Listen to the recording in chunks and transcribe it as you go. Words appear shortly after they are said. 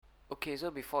Okay,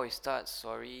 so before we start,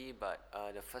 sorry, but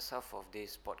the first half of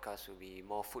this podcast will be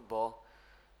more football.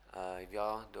 If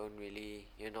y'all don't really,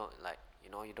 you don't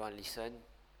listen,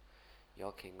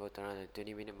 y'all can go around the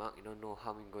 20-minute mark. You don't know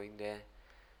how I'm going there,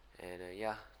 and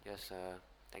just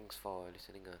thanks for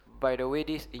listening. By the way,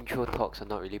 these intro talks are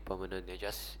not really permanent. They're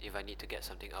just if I need to get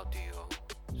something out to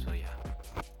you. So yeah,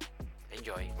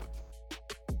 enjoy.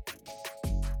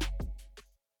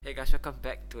 Hey guys, welcome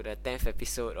back to the 10th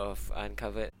episode of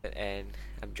Uncovered, and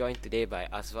I'm joined today by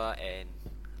Asva and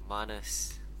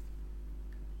Manas.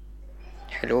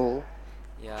 Hello.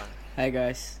 Yeah, Hi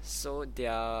guys. so they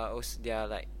are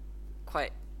like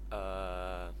quite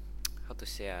how to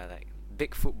say like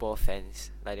big football fans.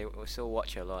 Like they also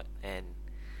watch a lot, and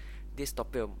this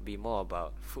topic will be more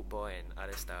about football and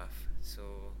other stuff. So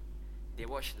they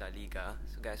watch La Liga.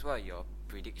 So guys, what are your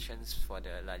predictions for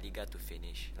the La Liga to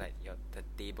finish? Like the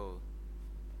table.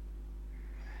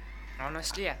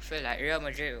 Honestly, I feel like Real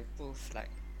Madrid will prove like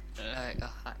a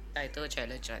hard title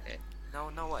challenge like that.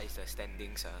 Now what is the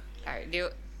standings? Like they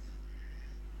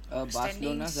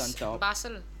Barcelona's on standings top.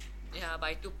 Barcelona, yeah,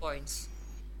 by 2 points.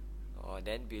 Oh,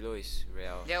 then below is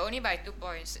Real. They're only by 2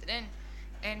 points.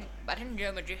 But then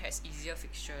Real Madrid has easier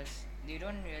fixtures. They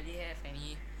don't really have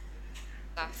any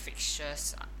tough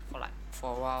fixtures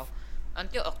for a while.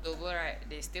 Until October, right?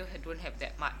 They still don't have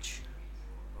that much.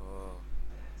 Oh,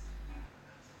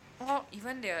 Well,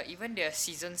 even their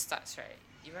season starts, right?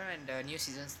 Even when the new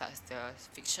season starts, their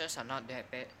fixtures are not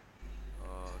that bad.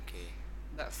 okay.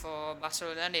 But for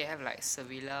Barcelona, they have like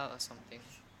Sevilla or something.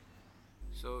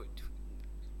 So,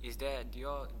 is there? Do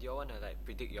you wanna like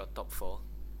predict your top four?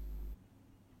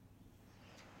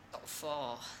 Top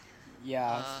 4.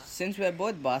 Yeah, Uh, since we're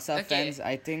both Barca okay. fans,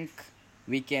 I think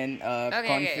we can Okay,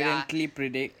 confidently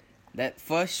predict that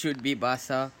first should be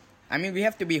Barca. I mean, we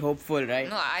have to be hopeful, right?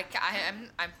 No,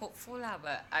 I'm hopeful lah,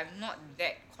 but I'm not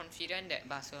that confident that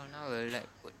Barcelona will like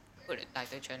put a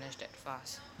title challenge that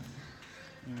fast.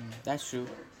 That's true.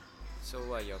 So,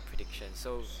 what are your predictions?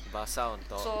 So, Barca on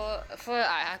top. So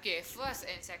first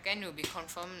and second will be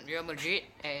confirmed Real Madrid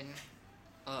and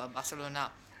Barcelona.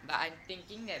 But I'm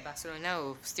thinking that Barcelona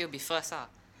will still be first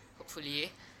hopefully.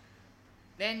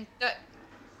 Then third,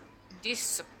 this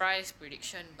surprise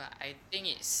prediction, but I think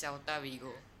it's Celta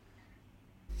Vigo.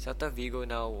 Celta Vigo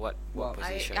now what Wow.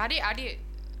 position?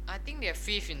 I think they're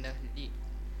fifth in the league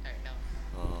right now.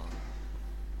 Oh.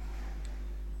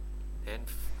 Then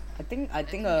I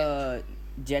think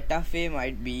Getafe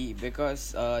might be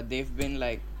because they've been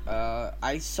like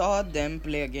I saw them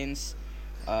play against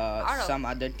some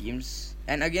other teams,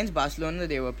 and against Barcelona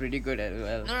they were pretty good as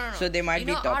well. No. So they might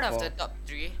be top out of 4. the top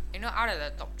three. Out of the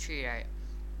top three, right?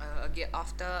 Again,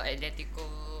 after Atletico,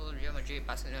 Real Madrid,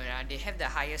 Barcelona, they have the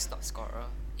highest top scorer,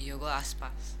 Diogo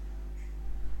Aspas.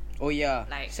 Oh yeah,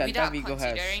 Like Celta without Vigo has,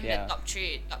 considering yeah. the top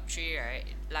three, right?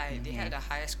 Like they have the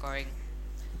highest scoring.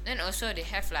 Then also they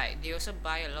also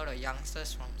buy a lot of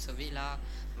youngsters from Sevilla,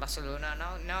 Barcelona.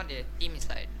 Now their team is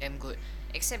like damn good,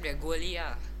 except their goalie.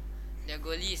 Their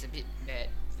goalie is a bit bad.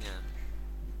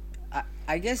 yeah.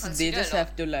 I guess they Consider just a lot.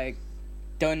 have to like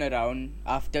turn around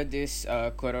after this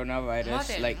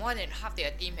coronavirus. More than half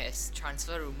their team has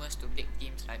transfer rumors to big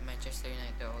teams like Manchester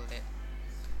United, all that.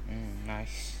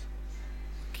 Nice.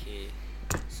 Okay.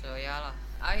 So yeah lah.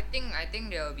 I think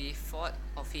they will be fourth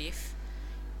or fifth.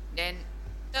 Then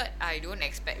third, I don't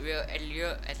expect Real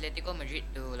Atletico Madrid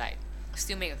to like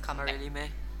still make a Not comeback really, meh?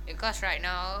 because right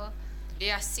now they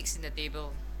are sixth in the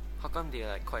table. How come they're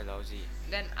like quite lousy?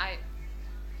 Then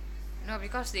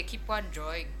because they keep on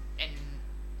drawing, and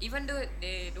even though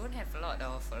they don't have a lot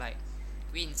of like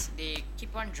wins, they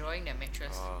keep on drawing their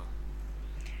matches. Oh.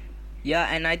 Yeah,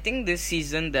 and I think this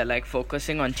season they're like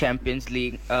focusing on Champions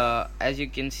League. As you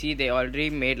can see, they already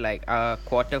made like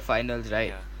quarterfinals, right?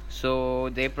 Yeah. So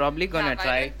they're probably gonna But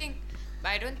try.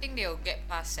 I don't think they'll get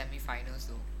past semi-finals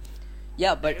though.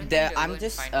 Yeah, don't but think they're, they'll I'm go in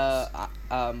just finals.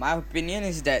 my opinion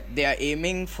is that they are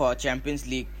aiming for Champions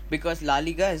League because La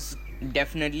Liga is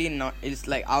definitely not is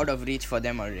like out of reach for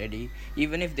them already.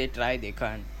 Even if they try, they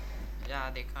can't. Yeah,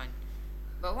 they can't.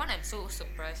 But what I'm so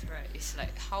surprised, right, is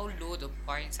like how low the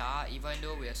points are, even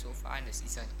though we are so far in the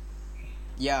season.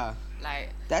 Yeah, Like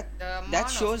that the amount that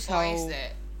shows of points how.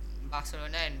 that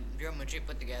Barcelona and Real Madrid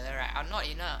put together, right, are not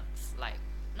enough. Like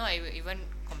not even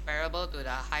comparable to the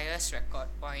highest record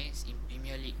points in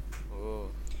Premier League.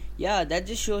 Oh. Yeah, that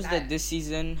just shows Like- that this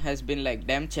season has been like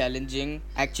damn challenging.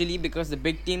 Actually, because the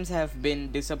big teams have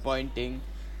been disappointing.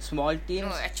 Small teams.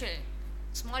 No, actually,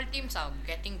 small teams are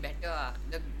getting better.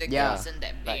 The game Yeah, isn't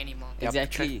that big like- anymore.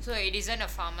 Exactly. So it isn't a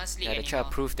farmers league Yeah, they try to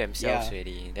anymore. prove themselves Yeah.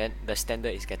 already. Then the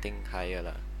standard is getting higher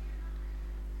lah.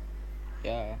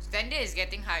 Yeah. Standard is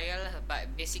getting higher,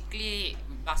 but basically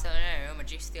Barcelona and Real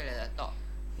Madrid still at the top.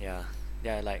 Yeah,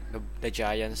 they're like the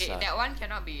giants. That one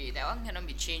cannot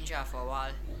be changed for a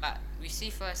while. But we see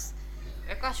first,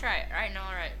 because right now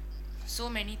so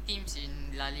many teams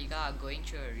in La Liga are going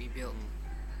through a rebuild.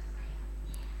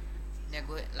 They're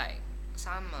good, like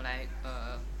some are like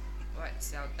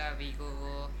Celta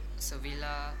Vigo,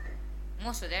 Sevilla.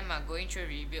 Most of them are going through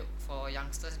rebuild for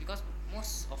youngsters because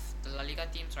most of the La Liga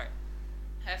teams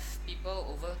have people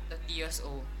over 30 years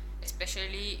old.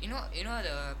 Especially you know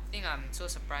the thing I'm so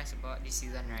surprised about this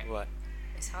season, right? What?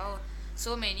 Is how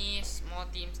so many small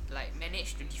teams like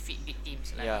manage to defeat big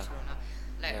teams like Yeah. Barcelona.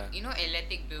 Like Yeah. you know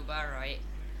Athletic Bilbao, right?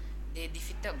 They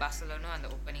defeated Barcelona on the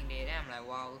opening day. Then I'm like,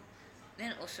 wow.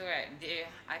 Then also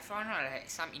I found out like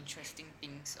some interesting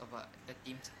things about the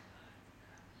teams.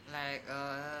 Like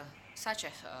such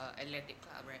as Athletic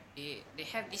Club, right? They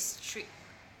have this strict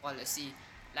policy.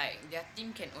 Like their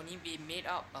team can only be made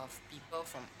up of people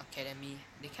from academy.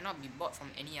 They cannot be bought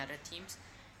from any other teams.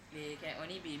 They can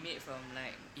only be made from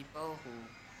like people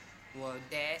who were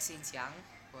there since young,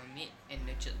 were made and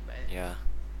nurtured by them. Yeah.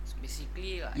 So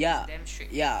basically like Yeah. it's damn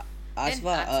strict. Yeah. Then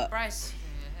Asva, I'm surprised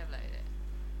they have like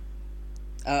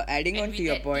that. adding And on with to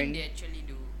your that point. team, they actually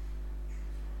do.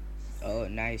 Oh,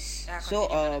 nice. Yeah, So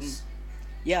continue, Manas.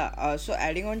 yeah. So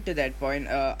adding on to that point,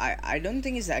 I don't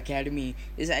think it's the academy.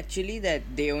 It's actually that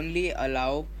they only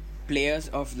allow players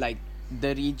of like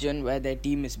the region where their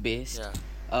team is based,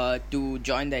 Yeah. to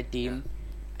join their team,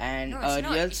 and No, it's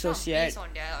not, Real it's not Sociedad. based on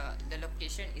the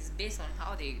location. It's based on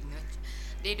how they nurture.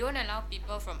 They don't allow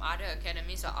people from other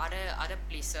academies or other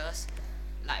places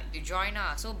like to join.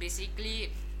 So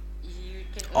basically, you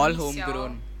can All only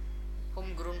homegrown. sell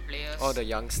homegrown players. All the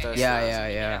youngsters. Yeah, and yeah,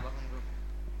 something yeah. about homegrown.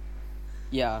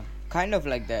 Yeah, kind of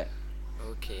like that.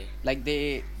 Okay. Like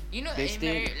they You know, They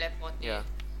stay- Emery Laporte. Yeah.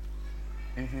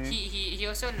 Mhm. He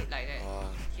also looked like that. Oh.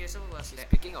 He also was that.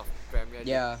 Speaking of Premier League,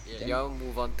 Yeah, then- y'all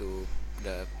move on to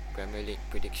the Premier League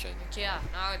prediction. Okay,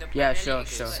 now the Yeah, Premier sure, League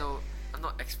is sure. what- So I'm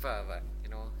not expert, but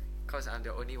cause I'm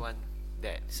the only one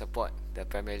that support the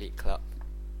Premier League club.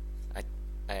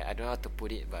 I don't know how to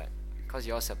put it, but cause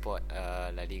y'all support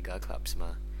La Liga clubs,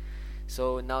 ma.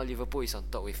 So now Liverpool is on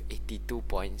top with 82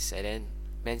 points, and then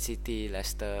Man City,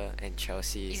 Leicester, and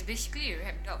Chelsea. It's basically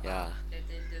wrapped up. Yeah.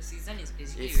 The season is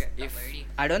basically If- wrapped if- up already.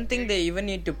 I don't think they even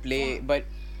need to play, but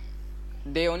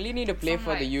they only need to play From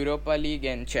for the like- Europa League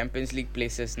and Champions League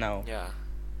places now. Yeah,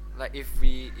 like if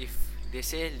they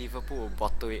say Liverpool will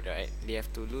bottle it, right? They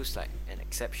have to lose like an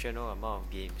exceptional amount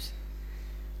of games.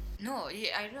 No,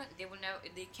 I don't. They will never.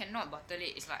 They cannot bottle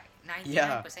it. It's like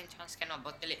 99% chance cannot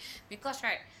bottle it because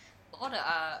all the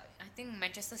I think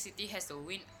Manchester City has to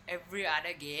win every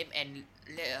other game and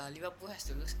Liverpool has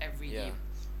to lose every Yeah. game.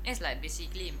 It's like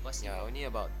basically impossible. Yeah, only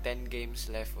about 10 games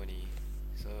left only.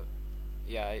 So,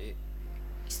 yeah,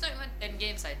 It's not even 10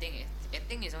 games. I think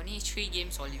it's only 3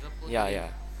 games for Liverpool. to yeah, win.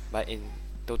 yeah. But in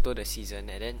total the season,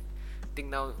 and then I think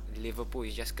now Liverpool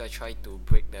is just gonna try to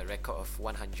break the record of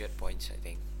 100 points. I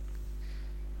think.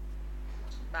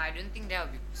 But I don't think that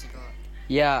will be possible.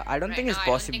 Yeah, I don't Right think now, it's I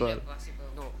don't possible. think they're possible.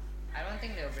 No, I don't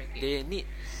think they'll break it. they need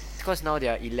because now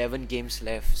there are 11 games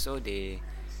left, so they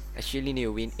actually need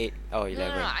to win 8 or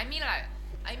 11. No. I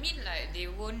mean like they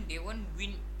won't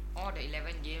win all the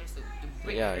 11 games to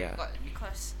break Yeah, the yeah. record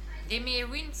because they may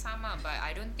win some, but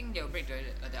I don't think they'll break the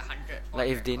 100. Like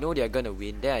if they know they're gonna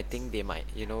win, then I think they might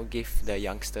give the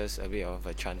youngsters a bit of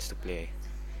a chance to play.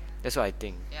 That's what I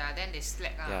think. Yeah, then they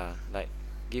slack. Yeah, like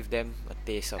give them a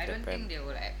taste of I the don't Prem. think they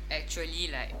will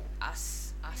actually like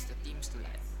ask the teams to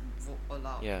like vote all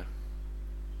out. Yeah,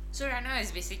 So right now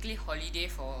it's basically holiday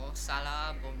for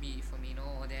Salah, Bobby, Firmino,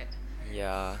 all that.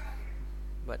 yeah,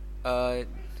 but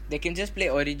They can just play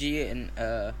Origi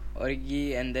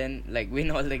and then like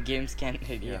win all the games can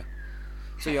already. yeah.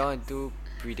 So you want to do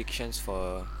predictions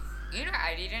for? You know,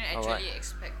 I didn't Alright. actually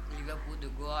expect Liverpool to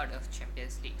go out of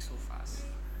Champions League so fast.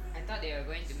 I thought they were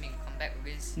going to make a comeback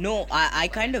against. No, I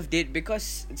kind of did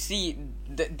because see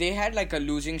they had like a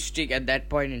losing streak at that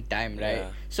point in time, right?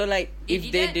 Yeah. So like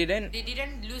if they didn't, they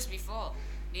didn't lose before.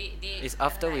 They It's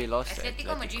after we lost to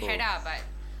Atletico Madrid Atletico. had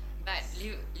but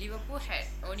Liverpool had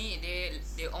only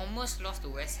they almost lost to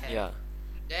West Ham. Yeah,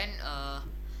 Then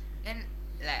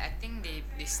like I think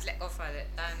they slack off at that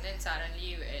time. Then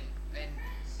suddenly when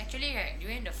actually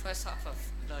during the first half of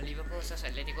the Liverpool versus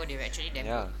Atletico, they were actually damn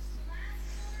yeah, good.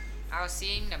 I was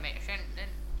seeing the match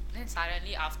then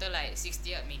suddenly after like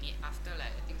 60th minute after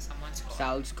like I think someone scored.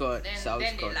 Saul scored. Then Saul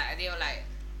they scored. they were like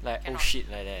like oh cannot. shit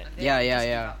like that. And then Yeah, they yeah, just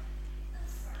give yeah. up.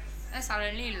 Then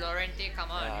suddenly Lorente come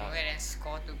out Yeah. and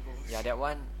score 2 goals. Yeah, that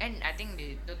one. And I think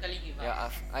they totally give up. Yeah,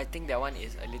 I think that one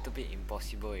is a little bit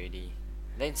impossible already.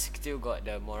 Then still got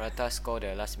the Morata score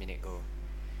the last minute goal.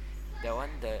 That one,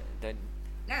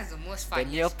 That's the most the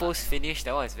funniest near part, post finish,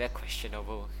 that one is very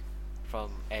questionable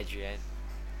from Adrian.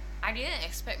 I didn't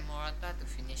expect Morata to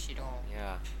finish it all.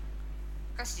 Yeah.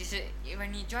 Because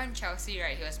when he joined Chelsea,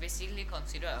 right, he was basically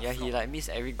considered a Yeah, flop. he like missed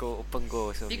every goal, open goal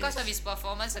also. Because of his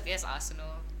performance against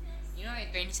Arsenal. You know, in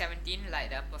 2017, like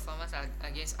the performance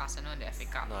against Arsenal in the FA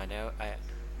Cup. No, I never.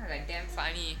 Like damn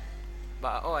funny.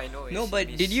 But all I know is No, he but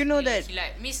missed- did you know that? He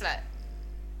like missed like.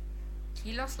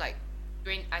 He lost like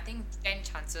 20, I think 10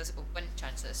 chances, open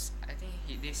chances. I think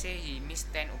they say he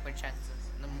missed 10 open chances,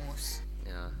 the most.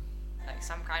 Yeah. Like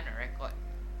some kind of record.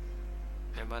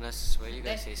 And Manas, were you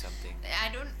gonna Then- say something?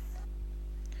 I don't.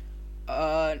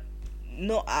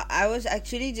 No, I was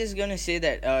actually just gonna say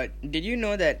that. Did you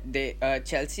know that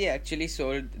Chelsea actually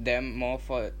sold them more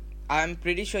for? I'm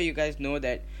pretty sure you guys know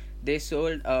that they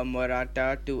sold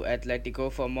Morata to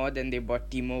Atletico for more than they bought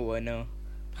Timo Werner.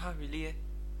 Huh, really?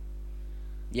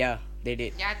 Yeah, they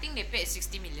did. Yeah, I think they paid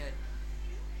 60 million.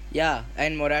 Yeah,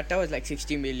 and Morata was like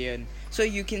 60 million. So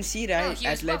you can see, No, right? he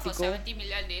was bought for Atletico. 70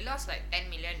 million. They lost like 10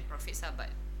 million in profits, but.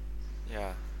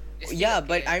 Yeah. they still Yeah, okay.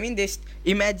 but I mean,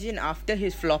 imagine after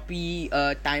his floppy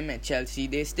time at Chelsea,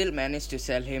 they still managed to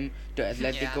sell him to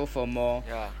Atletico Yeah. for more.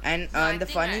 Yeah. And No, I the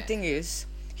think funny that- thing is,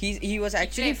 he was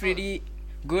actually played for- pretty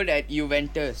good at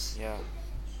Juventus. Yeah.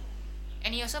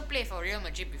 And he also played for Real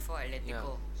Madrid before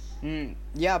Atletico.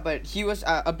 Yeah, but he was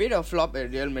a bit of flop at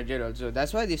Real Madrid also.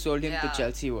 That's why they sold him to Yeah.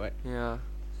 Chelsea. What? Yeah.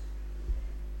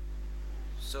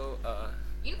 So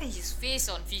You know his face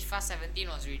on FIFA 17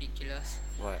 was ridiculous.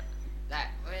 what? Like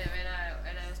when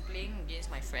I was playing against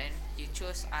my friend,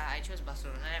 I chose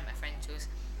Barcelona and my friend chose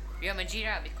Real Madrid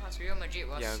because Real Madrid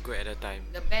was Yeah, good at the time.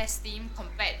 the best team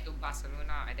compared to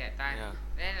Barcelona at that time. Yeah.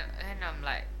 Then I'm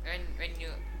like when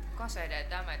you because at that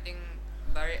time I think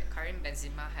Karim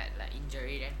Benzema had like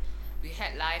injury, then we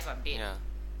had live update. Yeah.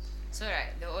 So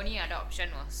right, the only other option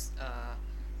was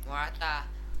Morata.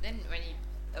 Then when he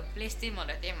placed him on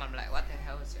the team, I'm like, what the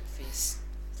hell is your face?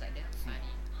 It's like damn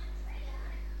funny.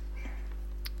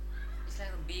 It's like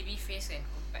a baby face and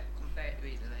compared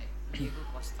with like Diego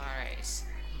Costa, right? It's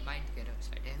combined together. It's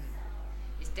like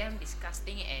it's damn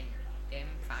disgusting and damn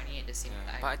funny at the same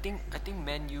Yeah. time. But I think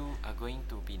Man U are going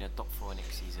to be in the top 4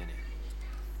 next season.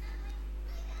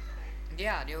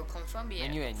 Yeah, they will confirm be Man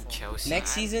at U top and four. Chelsea. Next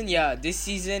season, yeah. This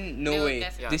season, They no will way.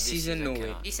 definitely- Yeah, This this season, season no way.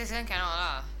 cannot. This season cannot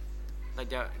lah. Like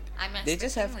they're I'm They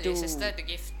just have expecting to- Leicester to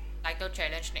give title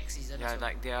challenge next season. yeah, also.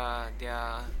 like they are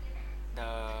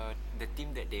the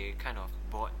team that they kind of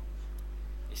bought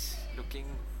is looking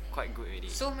quite good already.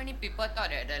 So many people thought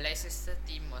that the Leicester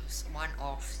team was one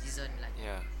off season, like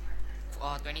Yeah.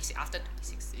 after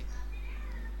 2016.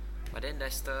 But then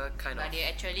Leicester kind But of they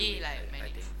actually, do it, like, I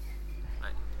managed. think.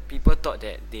 Like, people thought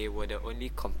that they were the only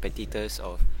competitors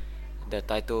of the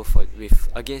title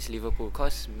against Liverpool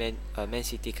because Man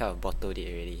City kind of bottled it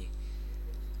already.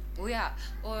 Oh yeah.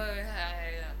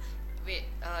 Wait,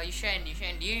 Yushan,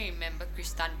 do you remember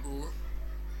Kristanbul?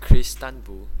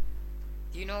 Kristanbul.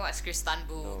 Do you know what's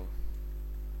Kristanbul? No.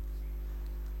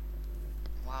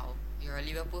 Wow, you're a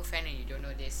Liverpool fan and you don't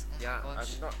know this. Oh Yeah, my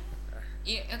gosh. I'm not.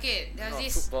 Okay, not there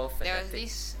football was fanatic.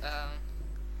 this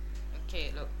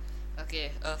okay, look.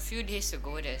 Okay, a few days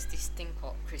ago there's this thing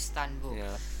called Kristanbul.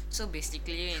 Yeah. So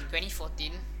basically in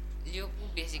 2014, Liverpool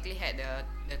basically had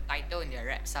the title in their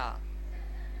wraps.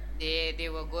 They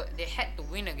had to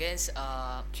win against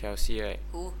Chelsea, right?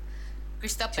 who?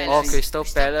 Crystal Chelsea. Palace. Oh, Crystal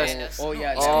Palace. Oh,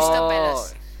 yeah, it's yeah. Crystal Oh,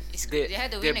 Palace. they- They had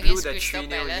to they win blew against the Crystal 3-0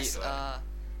 lead, Palace. what?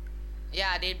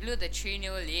 Yeah, they blew the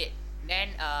 3-0 lead. Then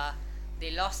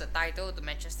they lost the title to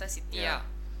Manchester City. Yeah.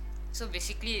 So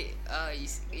basically,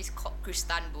 it's called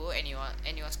Kristanbul and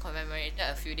it was commemorated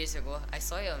a few days ago. I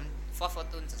saw it on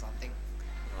 442 or something.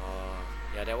 Oh,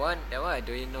 yeah, that one I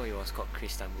didn't know it was called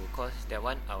Kristanbul because that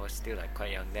one I was still like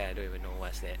quite young there. I don't even know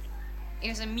what's that. It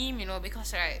was a meme,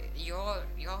 because right, you all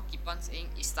keep on saying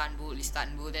Istanbul,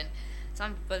 then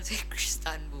some people say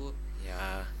Kristanbul,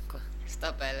 Yeah,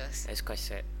 Crystal Palace. that's quite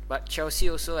sad. But Chelsea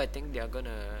also, I think they are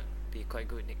gonna be quite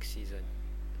good next season.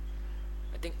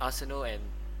 I think Arsenal and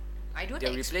I don't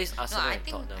they'll ex- replace Arsenal no, I and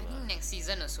think Tottenham. next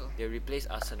season also. They'll replace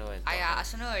Arsenal and Tottenham.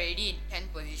 Arsenal already in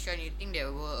 10th position. You think they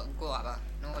will go up?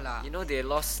 No lah. You know they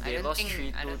lost I don't think-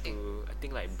 3-2 I don't think- to I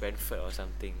think like Brentford or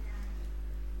something.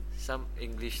 Some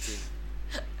English team.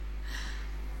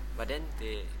 But then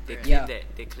they claim Yeah.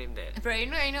 that But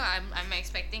I'm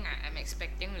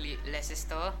expecting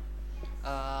Leicester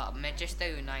Manchester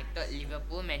United,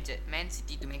 Liverpool, Man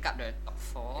City to make up the top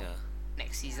 4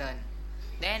 next season.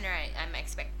 Then right, I'm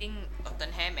expecting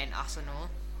Tottenham and Arsenal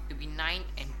to be 9th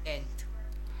and 10th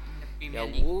in the Premier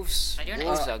League. Wolves I don't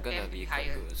are expect gonna them to be be quite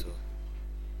higher. good also.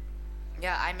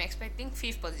 Yeah, I'm expecting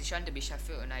 5th position to be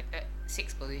Sheffield United,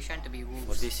 6th position to be Wolves.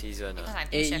 For this season. Because I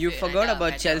think Hey, you Sheffield forgot United are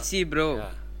about better. Chelsea, bro. Yeah.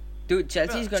 Dude,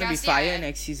 Chelsea's Bro, gonna be Chelsea, fire I-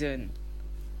 next season.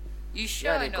 You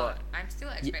sure they or not? got- I'm still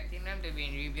expecting them to be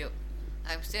in rebuild.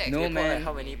 I'm still No, expecting They got, man. like,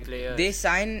 how many players? They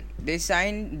signed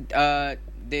who are?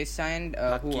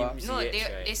 Hakim. No, Ziyech, they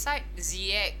right? they signed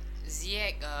Ziyech,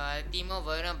 Timo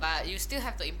Werner, but you still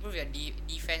have to improve your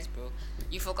defense, bro.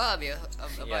 You forgot about your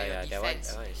that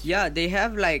defense. one is Yeah, they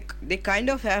kind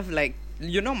of have like,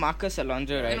 you know, Marcus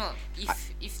Alonso, right? You know,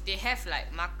 if they have like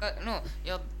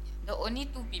the only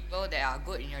two people that are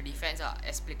good in your defense are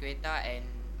Espliqueta and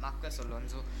Marcus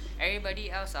Alonso. Everybody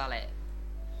else are like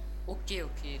okay,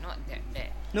 not that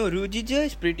bad. No, Rudiger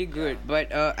is pretty good,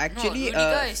 but actually, no,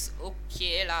 Rudiger is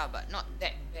okay lah, but not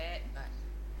that bad. But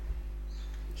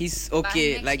he's but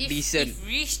okay, next, like if, decent. If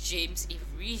Reece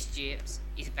James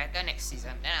is better next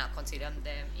season, then I'll consider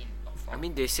them in top 4. I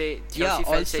mean, they say Yeah, Chelsea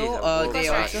fans say also, he's a they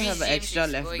world also class. have an extra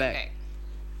left back.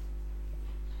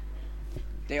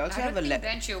 They also I have a don't think left.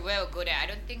 Ben Chilwell will go there. I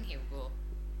don't think he'll go.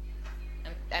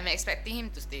 I'm expecting him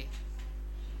to stay.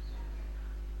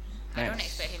 I don't Nice.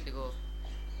 expect him to go.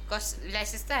 Because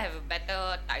Leicester have a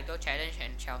better title challenge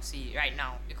than Chelsea right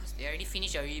now. Because they already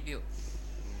finished a rebuild.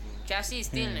 Chelsea is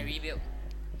still in a rebuild.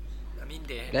 I mean,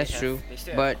 That's true, they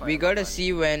still have but quite we a lot of gotta money.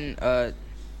 see when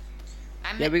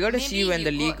we gotta see when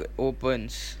the league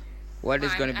opens. What No,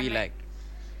 it's gonna I'm be like- like.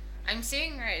 I'm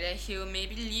saying right that he'll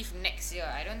maybe leave next year.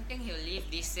 I don't think he'll leave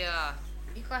this year.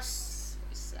 Because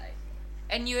it's like...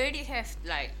 And you already have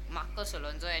like Marcos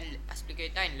Alonso and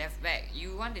Aspilicueta in left back.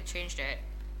 You want to change that?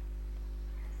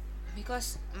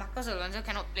 Because Marcos Alonso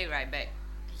cannot play right back.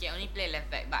 He can only play left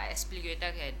back, but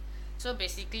Aspilicueta can. So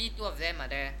basically, two of them are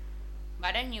there.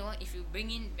 But then if you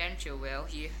bring in Ben Chilwell,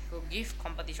 he will give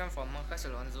competition for Marcos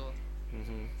Alonso.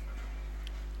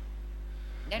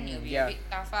 Then it'll be yeah. a bit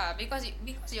tougher because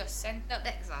your centre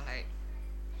backs are like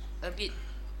a bit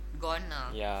gone now.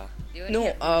 Yeah. They only No,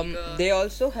 have Rudiger. they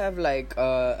also have like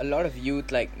a lot of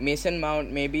youth, like Mason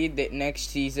Mount maybe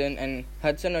next season, and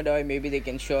Hudson-Odoi maybe they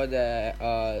can show the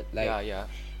Yeah.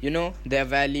 you know, their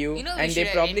value, You know, and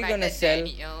they're probably gonna sell.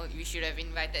 We should have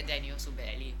invited Daniel so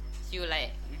badly. He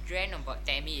like dreamt about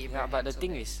Tammy Abraham. Yeah, but the so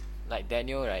thing bad. is, like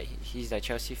Daniel, right? He's a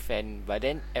Chelsea fan, but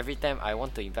then every time I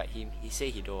want to invite him, he say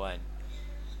he don't want.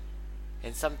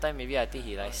 And sometimes maybe I think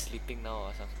he like sleeping now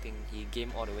or something. He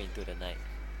game all the way into the night.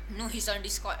 No, he's on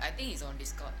Discord. I think he's on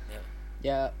Discord.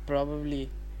 Yeah, probably.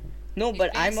 No, He's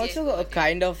but playing I'm also CS:GO, a I think.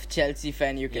 kind of Chelsea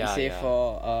fan, you can Yeah, say, yeah.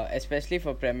 for especially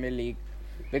for Premier League,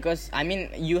 because I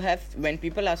mean, you have, when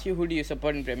people ask you who do you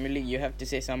support in Premier League, you have to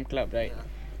say some club, right?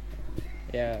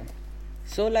 Yeah.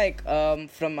 So like,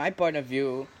 from my point of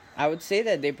view, I would say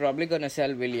that they're probably gonna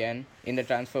sell Willian in the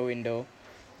transfer window.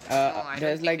 No, I don't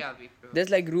There's think like that'll be true. there's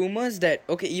like rumors that,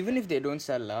 okay, even if they don't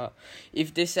sell,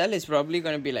 if they sell, it's probably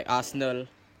gonna be like Arsenal.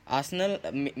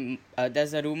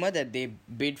 There's a rumor that they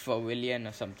bid for Willian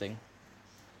or something.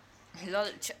 Lol,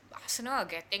 Arsenal are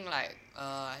getting like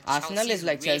Arsenal is Chelsea's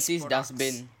like waste Chelsea's products.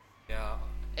 dustbin. Yeah.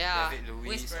 Yeah, David Luiz,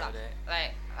 waste all product. that.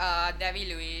 Like David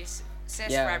Luiz, Cesc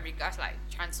Yeah. Fabregas like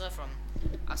transfer from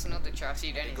Arsenal to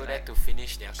Chelsea. Then They it's go there like to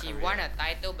finish their he career. won a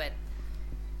title, but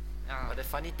But the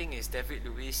funny thing is, David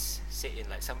Luiz said in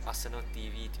like some Arsenal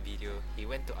TV video, he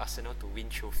went to Arsenal to win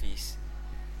trophies.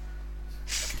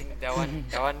 I think that one,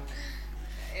 wait long,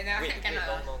 that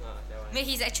one. Mate,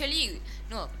 he's actually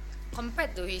no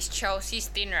compared to his Chelsea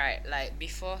stint, right? Like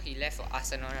before he left for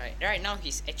Arsenal, right? Right now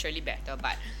he's actually better,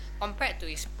 but compared to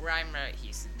his prime, right,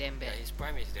 he's damn Yeah, bad. his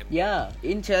prime is damn Yeah,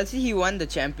 in Chelsea he won the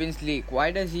Champions League.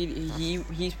 Why does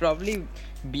he's probably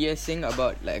BSing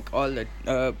about like all the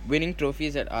winning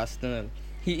trophies at Arsenal.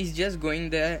 He is just going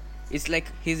there. It's like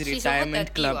his He's over retirement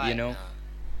 30, club, what? you know.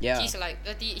 Yeah. Yeah. He's like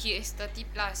 30. He is 30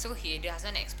 plus, so he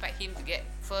doesn't expect him to get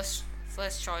first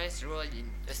choice role in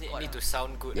Just squad, need to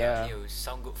sound good. Yeah. Need to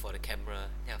sound good for the camera.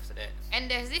 Then after that, And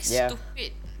there's Yeah.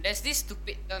 this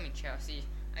stupid term in Chelsea.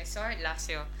 I saw it last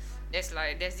year. There's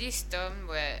this term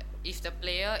where if the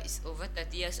player is over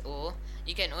 30 years old,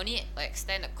 you can only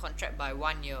extend a contract by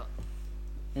 1 year.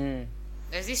 Mm.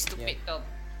 There's this stupid term.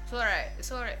 So right,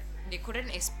 they couldn't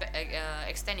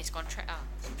extend his contract.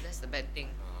 So that's the bad thing.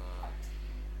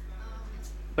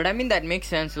 But I mean that makes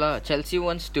sense lah. Chelsea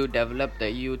wants to develop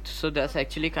the youth, so that's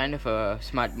actually kind of a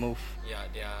smart move. yeah,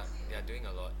 they are doing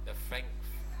a lot. The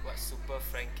Super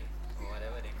Frank or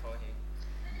whatever they call him.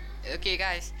 Okay,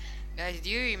 guys, Guys, do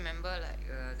you remember like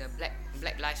the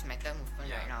Black Lives Matter movement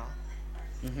Yeah. right now?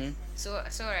 Mm-hmm. So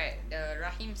right, the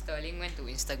Raheem Sterling went to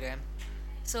Instagram.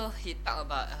 So he talked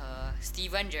about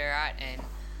Steven Gerrard and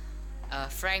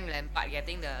Frank Lampard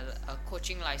getting the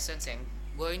coaching license and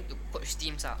going to coach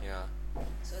teams out. Yeah.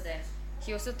 So then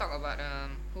he also talked about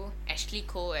who Ashley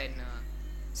Cole and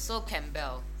Sol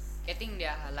Campbell getting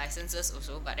their licenses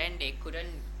also, but then they couldn't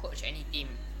coach any team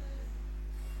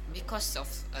because of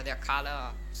their color.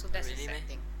 So that's Really, a sad meh?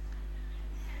 thing.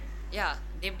 Yeah,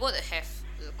 they both have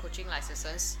coaching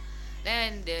licenses.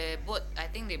 Then I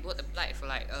think they both applied for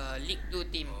like a League 2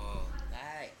 team, Oh.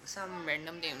 like some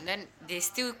random team. Then they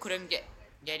still couldn't get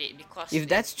it because If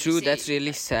that's they true, say that's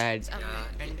really like, sad. some Yeah,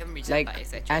 random reason, Like but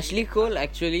it's actually Ashley their Cole, colour.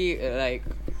 actually, like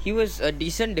he was a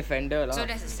decent defender, So lah.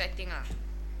 that's a sad thing, ah.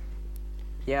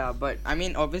 Yeah, but I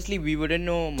mean, obviously, we wouldn't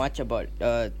know much about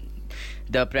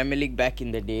the Premier League back in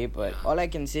the day. But Yeah. all I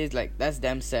can say is like that's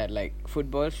damn sad. Like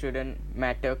football shouldn't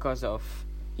matter cause of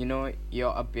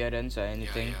your appearance or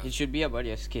anything. yeah. It should be about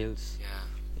your skills.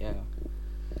 Yeah. Yeah.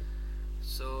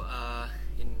 So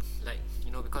in like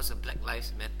because of Black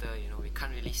Lives Matter, we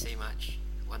can't really say much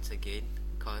once again,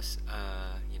 cause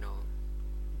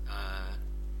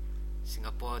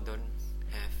Singapore don't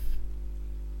have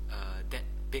that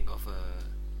big of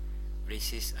a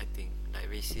racist, I think, like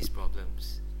racist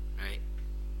problems, right?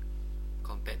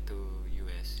 Compared to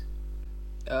US.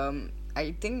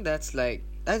 I think that's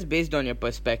based on your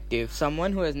perspective.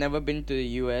 Someone who has never been to the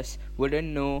US wouldn't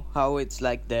know how it's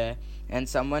like there, and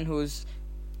someone who's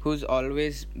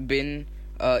always been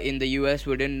in the US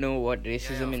wouldn't know what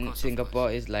racism of in course, of Singapore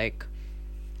course. is like.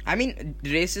 I mean,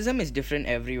 racism is different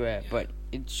everywhere, Yeah. but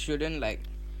it shouldn't like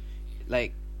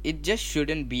it just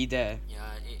shouldn't be there.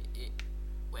 Yeah,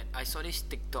 when I saw this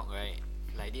TikTok, right,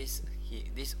 like this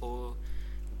old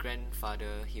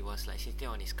grandfather, he was like sitting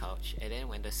on his couch, and then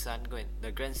when the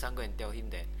grandson go and tell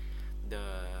him that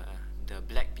the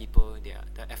black people, the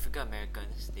African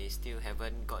Americans, they still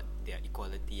haven't got their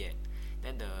equality yet.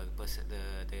 Then the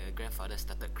grandfather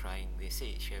started crying. They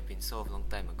say it should have been solved long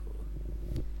time ago.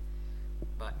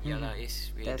 But yeah lah,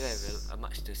 we don't have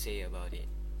much to say about it,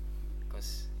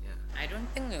 cause yeah. I don't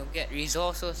think it'll get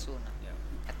resolved so soon. Yeah.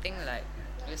 I think like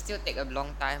it'll still take a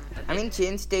long time. I mean,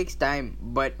 change takes time,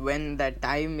 but when that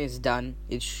time is done,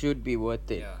 it should be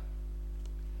worth it. Yeah.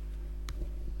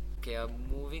 Okay,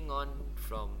 moving on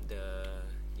from the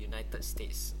United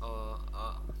States, or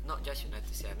not just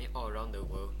United States, I mean all around the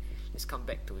world. Let's come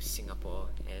back to Singapore,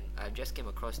 and I just came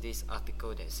across this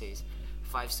article that says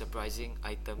 5 surprising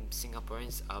items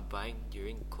Singaporeans are buying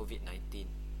during COVID-19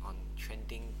 on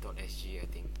trending.sg, I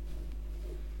think.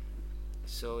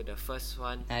 So the first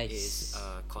one Nice. is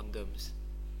condoms.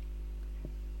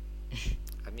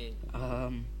 I mean,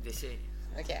 they say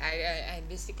Okay, I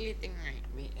basically think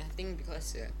right. I think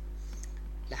because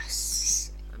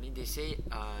last I mean, they say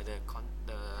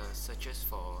the searches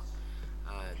for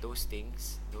those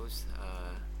thingies,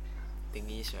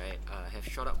 right, have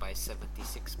shot up by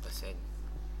 76%.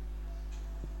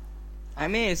 I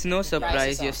mean, it's no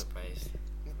surprise. Prices are- Surprised.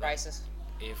 prices.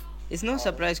 If It's no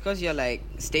surprise because you're like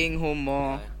staying home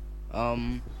more.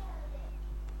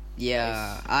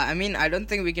 Yeah. I mean, I don't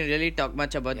think we can really talk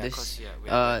much about Yeah, this 'cause, we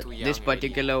are too this young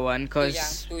particular one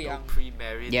because Too young.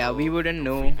 pre-marital. Yeah, we wouldn't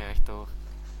know. Pre-marital.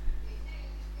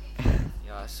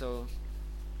 Yeah, so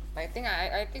I think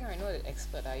I know the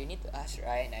expert. You need to ask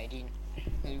Ryan. I didn't.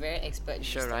 He's very expert. in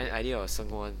sure, this Ryan, topic. idea or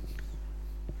someone.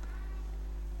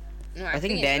 No, I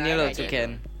think it's Daniel Ryan also idea.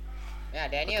 can. Yeah,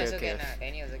 Danny Okay, also okay. can.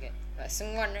 Danny also can. But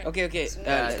Sungwon, right? Okay. Sungwon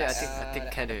Yeah, is I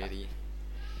think can already.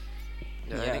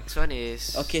 The Yeah. next one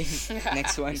is Okay.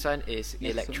 Next one. This one is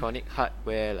Next electronic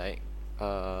hardware, like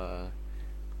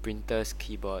printers,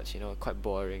 keyboards. Quite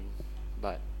boring.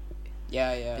 But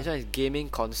Yeah. this one is gaming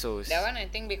consoles. That one I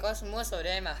think because most of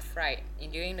them are fried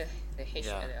during the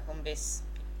Yeah. the home base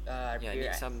Yeah,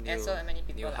 period. need some and so new- many new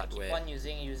people like, keep hardware. on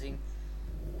using.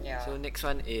 Yeah. So next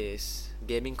one is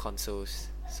gaming consoles.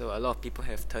 So a lot of people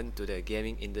have turned to the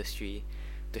gaming industry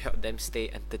to help them stay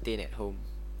entertained at home.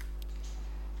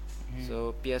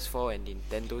 So PS4 and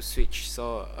Nintendo Switch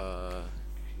saw a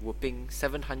whooping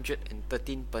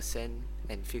 713%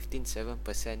 and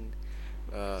 15.7%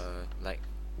 like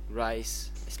rise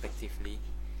respectively.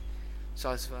 So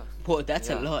Asva, Whoa, that's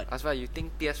a lot. Asva, you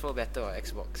think PS4 better or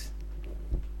Xbox?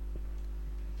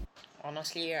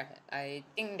 Honestly, right, I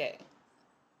think that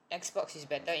Xbox is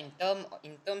better in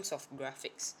terms of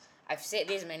graphics. I've said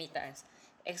this many times.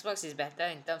 Xbox is better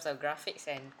in terms of graphics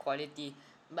and quality,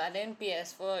 but then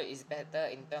PS4 is better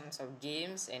in terms of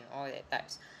games and all that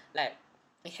types. Like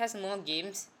it has more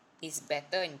games is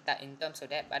better in terms of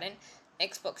that, but then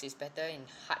Xbox is better in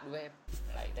hardware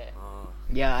like that.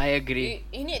 Yeah, I agree.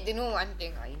 You need to know one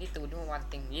thing. You need to know one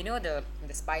thing. You know the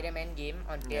Spider-Man game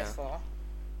on PS4.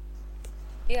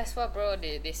 PS4 bro,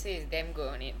 they say it's damn good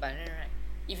on it, but then right,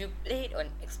 if you play it on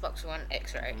Xbox One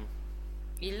X, right,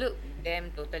 it look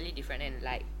damn totally different and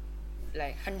like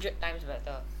 100 times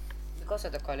better because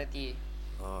of the quality.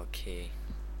 Okay.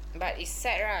 But it's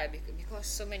sad, right? Because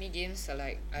so many games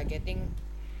are getting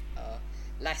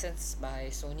licensed by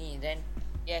Sony. Then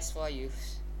PS4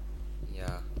 use.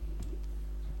 Yeah.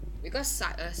 Because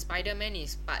Spider-Man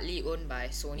is partly owned by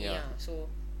Sony, so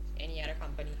any other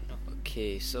company, no.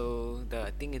 Okay, so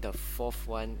I think the fourth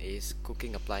one is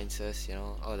cooking appliances. You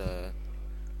know, all the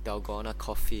Dalgona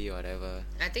coffee or whatever.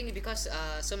 I think because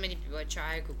so many people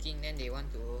try cooking, then they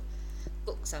want to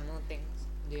cook some more things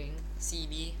during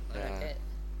CB or like that.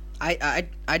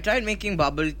 I tried making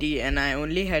bubble tea and I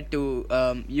only had to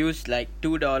use like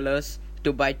 $2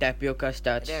 to buy tapioca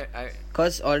starch.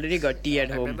 Cause already got tea at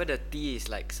home. I remember the tea is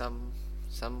like some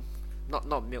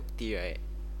not milk tea, right?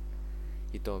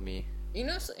 You told me.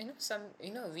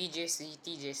 VJC,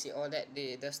 TJC, all that.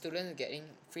 The students getting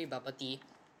free bubble tea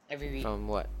every week. From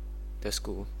what? The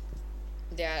school.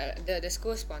 The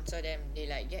school sponsor them. They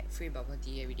like get free bubble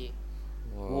tea every day.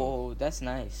 Whoa, that's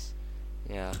nice.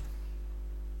 Yeah.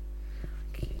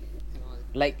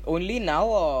 Like only now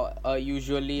or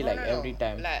usually every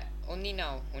time? Like only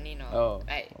now. Oh.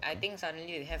 I think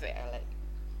suddenly they have like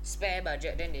spare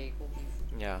budget, then they go give.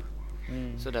 Yeah.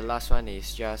 So the last one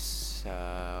is just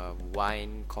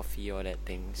wine, coffee, all that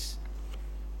things,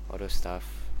 all those stuff.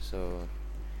 So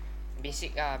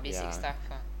basic stuff.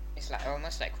 It's like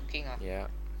almost like cooking. Yeah.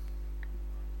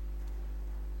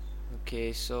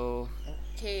 Okay, so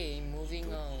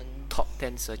moving on. Top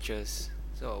 10 searches.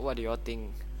 So what do you all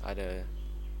think are the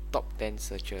top 10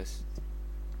 searches?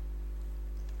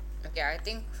 Okay, I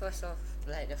think first off,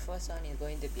 like the first one is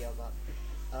going to be about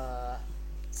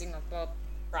Singapore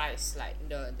price, like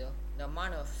the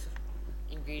amount of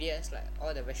ingredients, like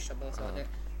all the vegetables, all that.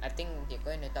 I think they're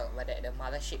going to talk about that, the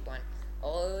mothership one.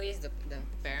 Always the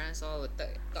parents all will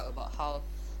talk about how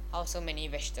so many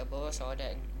vegetables all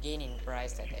that gain in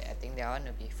price like that. I think they want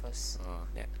to be first.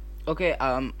 Yeah. Okay,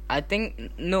 I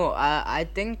think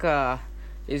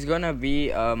it's gonna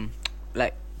be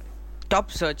like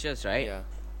top searches, right? Yeah.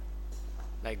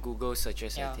 Like Google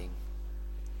searches, I think.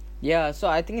 Yeah, so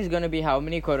I think it's gonna be how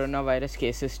many coronavirus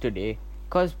cases today,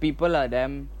 cause people are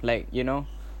them like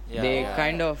they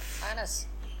kind of.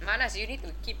 Manas, you need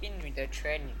to keep in with the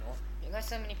trend, because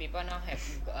so many people now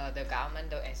have the government,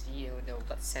 the SG, the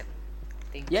WhatsApp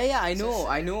thing. Yeah, I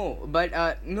know, but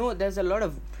no, there's a lot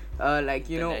of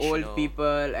old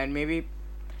people and maybe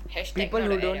people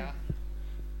who don't.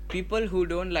 People who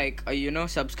don't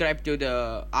subscribe to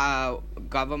the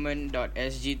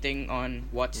government.sg thing on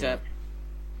WhatsApp.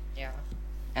 Yeah.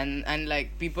 And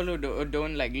like people who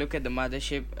don't like look at the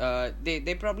mothership,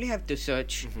 they probably have to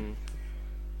search.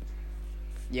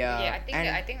 Yeah,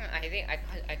 I think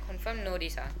I confirm know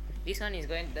this. This one is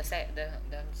going the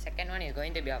second one is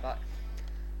going to be about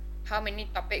how many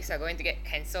topics are going to get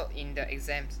cancelled in the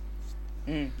exams.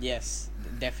 Yes,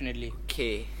 definitely.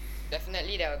 Okay.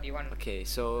 Definitely there will be one. Okay,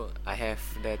 so I have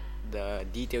the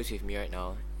details with me right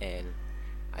now, and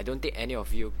I don't think any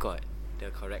of you got the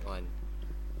correct one.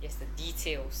 Yes, the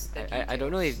details. I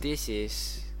don't know if this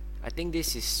is. I think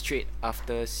this is straight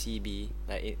after CB,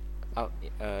 like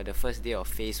the first day of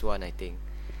phase 1, I think.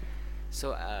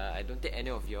 So I don't think any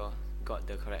of y'all got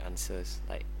the correct answers.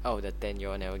 Like out of the 10,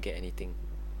 y'all never get anything.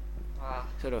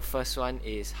 So the first one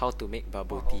is how to make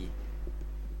bubble tea.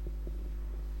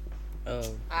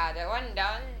 The one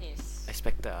down is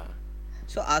expected.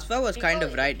 So Asva was kind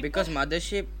of right because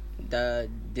mothership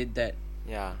did that.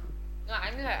 Yeah. No,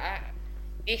 I mean like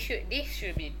this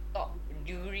should be taught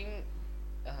during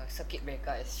circuit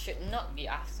breaker. It should not be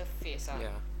after phase 1.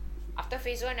 Yeah. After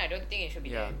phase 1, I don't think it should be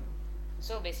there.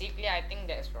 So basically, I think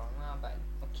that's wrong, but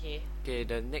okay. Okay,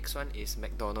 the next one is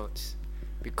McDonald's,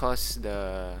 because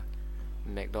the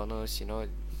McDonald's,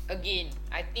 Again,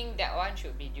 I think that one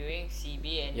should be during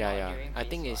CB and not during phase I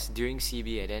think 1. it's during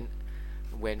CB, and then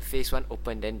when phase 1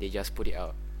 opened, then they just put it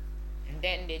out. And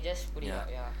then they just put it out,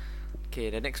 Okay,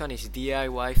 the next one is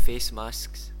DIY face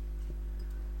masks.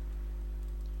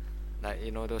 Like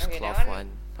those cloth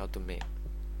one, how to make.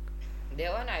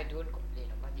 That one I don't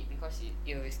complain about it because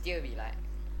it will still be like,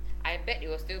 I bet it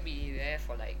will still be there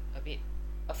for like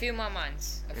a few more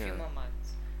months.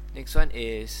 Next one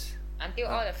is until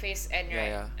all the phase end, right?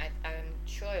 Yeah. I'm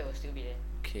sure it will still be there.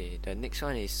 Okay, the next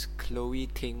one is Chloe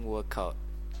Ting workout.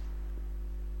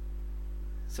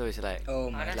 So it's like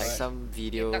Oh my Manas- like god. some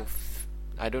video.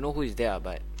 I don't know who is there,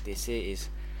 but they say is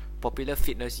popular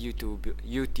fitness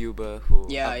YouTuber who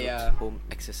Yeah, uploads yeah. home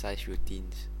exercise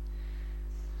routines.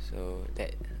 So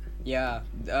that Yeah.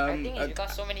 I think it's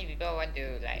because so many people want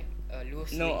to like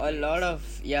lose No, weight. a lot of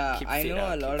Keep I fit, know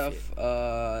a keep lot of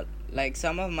fit. like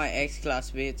some of my ex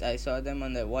classmates. I saw them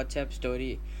on the WhatsApp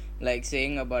story, like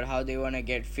saying about how they want to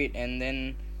get fit, and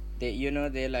then they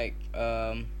like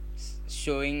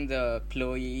showing the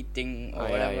Chloe thing or Ah,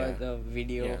 yeah, whatever yeah. the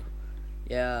video. Yeah.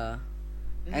 Yeah,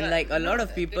 and But like a lot no,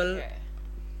 of people,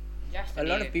 just a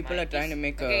lot today of people my are trying to this-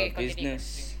 make okay, a continue.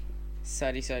 business.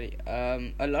 Sorry.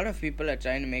 A lot of people are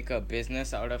trying to make a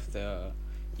business out of the,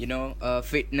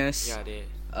 fitness. Yeah,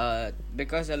 they.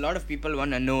 Because a lot of people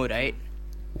want to know, right?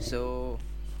 So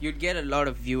you'd get a lot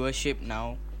of viewership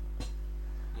now.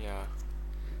 Yeah.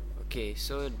 Okay,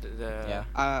 so the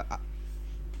Yeah.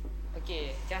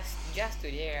 Okay, just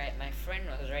today, right? My friend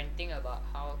was ranting about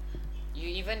how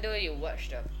even though you watch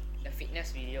the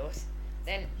fitness videos,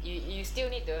 then you still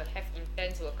need to have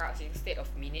intense workouts instead of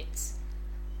minutes.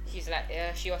 She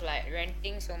was like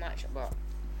ranting so much about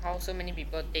how so many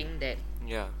people think that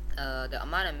yeah. the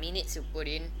amount of minutes you put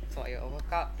in for your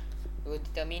workout will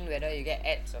determine whether you get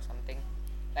abs or something.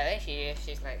 But then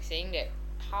she's like saying that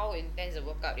how intense the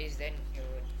workout is, then it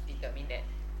will determine that.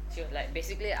 She was like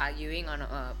basically arguing on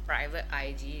a private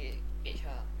IG page.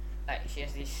 Like she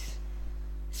has this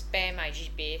spam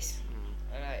IG page,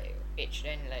 like page.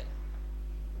 Then like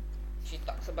she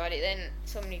talks about it. Then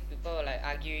so many people were like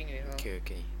arguing with her.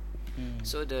 Okay. Hmm.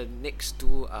 So the next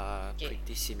two are Okay.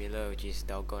 pretty similar, which is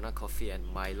Dalgona coffee and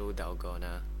Milo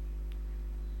Dalgona.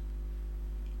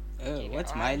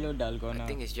 What's that Milo Dalgona? I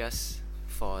think it's just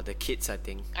for the kids. I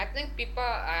think. I think people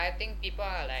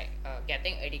are like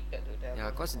getting addicted to the.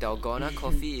 Yeah, cause Dalgona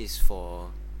coffee is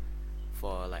for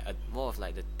like more of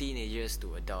like the teenagers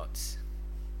to adults.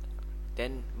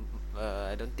 Then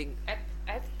I don't think I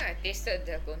think I tasted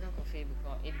the Dalgona coffee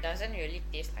before. It doesn't really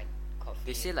taste like coffee.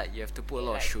 they say like you have to put a It lot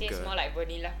of like tastes sugar. more like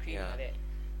vanilla cream Yeah. like that.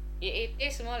 It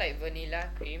tastes more like vanilla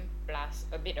cream plus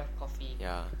a bit of coffee.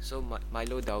 Yeah, so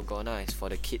Milo Dalgona is for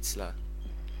the kids lah.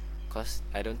 Cause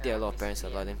I don't think a Yeah, lot of parents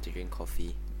basically, allow them to drink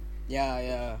coffee.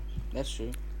 Yeah, that's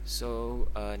true. So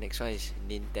next one is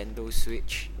Nintendo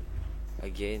Switch.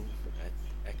 Again,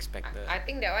 expected. I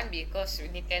think that one because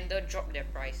Nintendo dropped their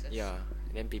prices. Yeah,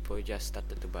 and then people just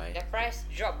started to buy. The price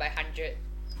dropped by 100.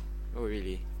 Oh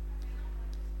really?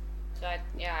 So I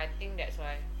think that's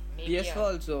why. Maybe,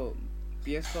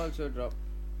 PS4 also dropped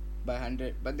by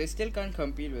 100, but they still can't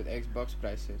compete with Xbox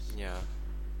prices. Yeah.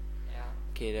 Yeah.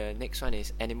 Okay, the next one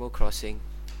is Animal Crossing.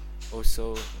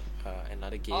 Also,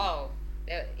 another game. Oh,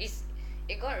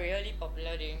 it got really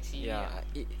popular during CB. Yeah,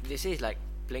 they say it's like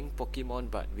playing Pokemon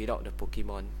but without the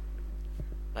Pokemon.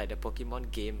 Like the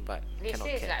Pokemon game but They cannot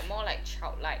say it's catch. like more like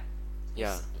childlike.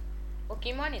 Yeah.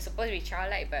 Pokemon is supposed to be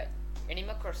childlike, but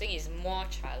Animal Crossing is more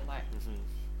childlike.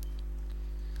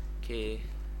 Okay.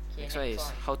 Okay, Next one is next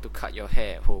one. how to cut your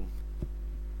hair at home.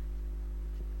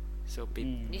 So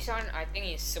This one I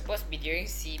think is supposed to be during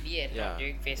CB and Yeah, not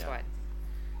during phase yeah. 1.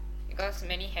 Because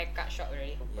many haircut shop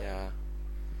already open. yeah.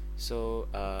 So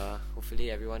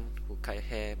hopefully everyone who cut your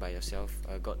hair by yourself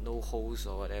got no holes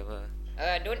or whatever.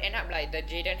 Don't end up like the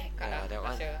Jaden haircut. Yeah, that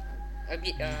one. A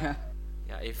bit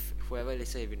Yeah, if whoever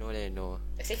listen, if you know, then you know.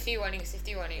 safety warning.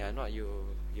 Yeah, not you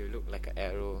look like an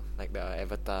arrow, like the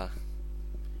Avatar.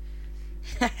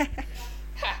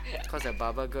 Cause the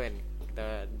barber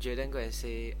the Jaden go and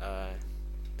say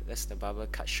that's the barber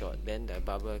cut short. Then the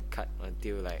barber cut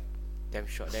until like damn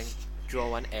short. Then draw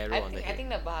one arrow on the I head. think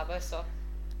the barber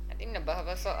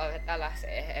saw Avatar last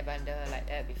airbender like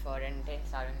that before, then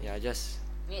suddenly Yeah, just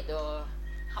need to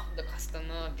help the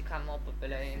customer become more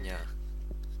popular and yeah,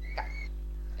 cut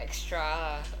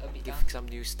extra a bit. give some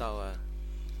new style.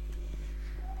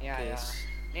 Yeah. Yes.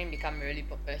 Then become really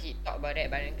popular. He talk about that,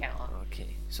 but then cannot.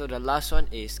 Okay, so the last one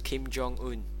is Kim Jong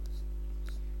Un.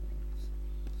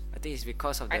 I think it's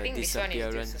because of I the think this one is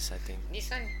disappearance. I think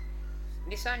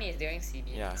This one is during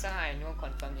CB. Yeah. So I know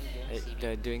confirm is during CB.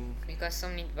 they're doing Because so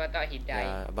many people thought he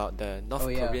died. about the North Oh,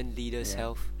 yeah. Korean leader's Yeah.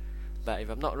 health. But if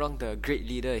I'm not wrong, the great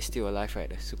leader is still alive, right?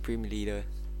 The supreme leader.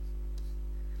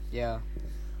 Yeah.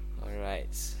 Alright.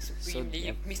 So Supreme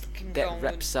Leader, Mr. Kim that Jong-un.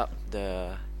 wraps up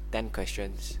the 10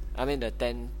 questions. I mean the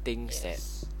 10 things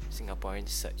Yes. that Singaporeans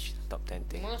search. Top 10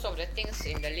 things. Most of the things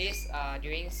in the list are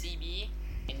during CB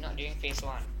and not during phase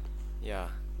 1. Yeah.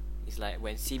 It's like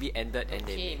when CB ended and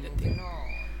they Okay, made the moving thing.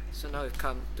 on. So now we've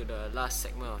come to the last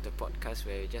segment of the podcast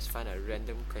where we just find a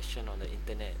random question on the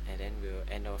internet and then we'll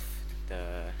end off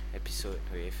the episode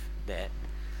with that.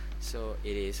 So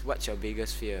it is, what's your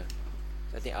biggest fear?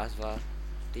 So I think Asva, I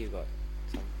think you got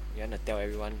some. You wanna tell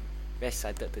everyone? Very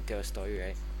excited to tell a story,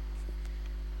 right?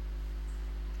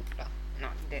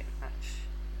 Not that much.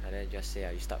 And then just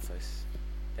say you start first.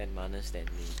 Then Manas, then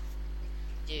me.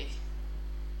 Yeah.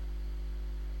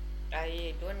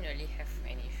 I don't really have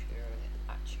any fear that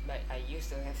much, but I used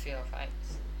to have fear of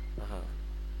heights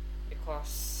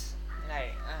because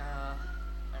like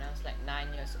when I was like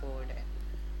 9 years old,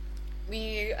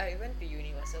 I went to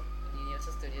Universal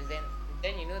Studios.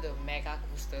 Then you know the mega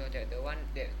coaster, the one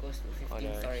that goes to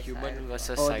 15 stories. Human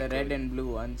versus Oh, cycle. the red and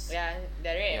blue ones. Yeah, the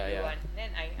red and blue Yeah. one. Then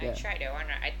I tried that one,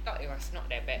 right? I thought it was not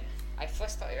that bad. I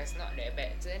first thought it was not that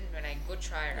bad. So then when I go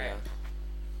try, right,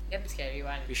 damn scary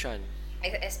one. Which one?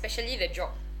 Especially the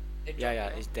drop. The drop, Yeah, you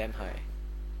know? it's damn high.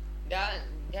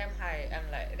 Damn high. I'm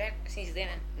like then since then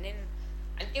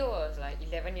until I was like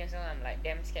 11 years old, I'm like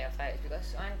damn scared of heights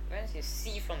because once you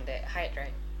see from that height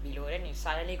right below, then you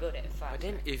suddenly go that far. But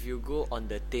then if you go on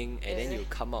the thing and then you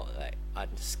come out like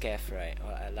unscathed, right,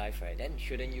 or alive, right, then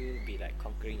shouldn't you be like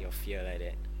conquering your fear like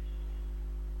that?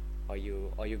 Or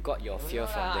you got your fear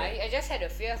from there? I just had a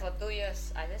fear for 2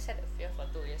 years.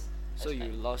 So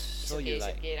you lost. So you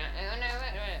like. Okay.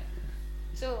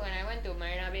 So when I went to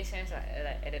Marina Bay Sands, like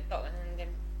at the top, and then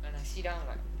when I sit down,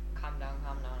 like calm down,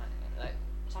 like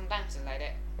sometimes it's like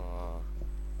that. Oh.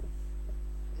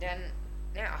 Then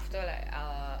after like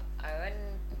I went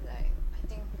like I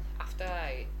think after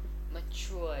I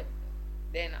matured,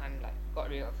 then I'm like got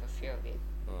rid of the fear of it.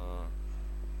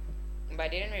 But I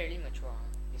didn't really mature.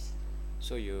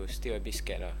 So you still a bit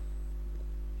scared,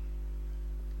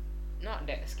 Not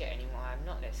that scared anymore. I'm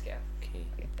not that scared. Okay.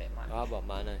 That much. How about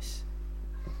Manas?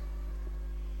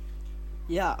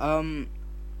 Yeah,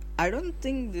 I don't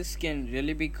think this can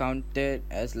really be counted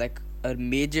as like a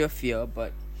major fear,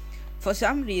 but for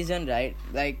some reason, right,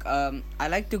 like I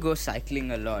like to go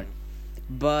cycling a lot,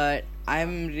 but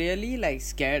I'm really like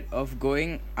scared of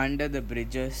going under the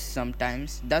bridges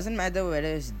sometimes. Doesn't matter whether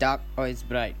it's dark or it's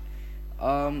bright,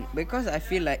 because I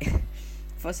feel like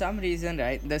for some reason,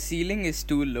 right, the ceiling is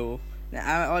too low.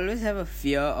 I always have a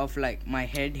fear of like my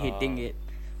head hitting it.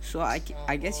 So I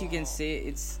guess you can say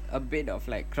it's a bit of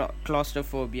like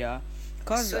claustrophobia,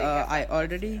 cause So you have, I like,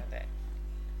 already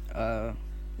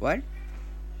what?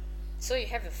 So you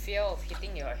have a fear of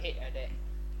hitting your head at that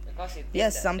because you think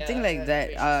Yes, that something like bridge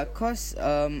is that. so- Cause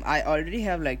I already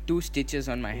have like 2 stitches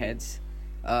on my heads.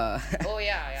 Oh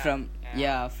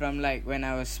yeah. from like when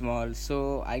I was small.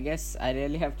 So I guess I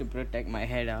really have to protect my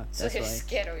head. So That's you're why.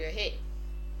 scared of your head.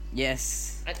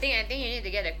 Yes. I think you need to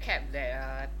get a cap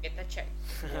that get a check.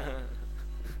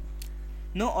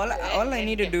 No, all I and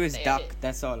need to can do is protect your duck. head.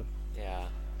 That's all. Yeah.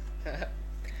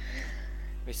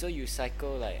 Wait, so you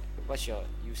cycle like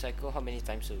you cycle how many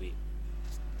times a week?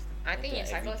 I think Like it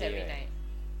cycles every day, every right? night.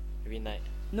 Every night.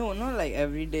 No, not like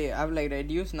every day. I've like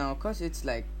reduced now cause it's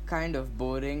like kind of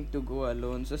boring to go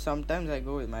alone. So sometimes I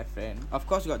go with my friend. Of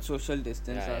course, got social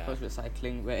distance. Yeah, Of yeah. course, we're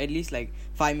cycling. We're at least like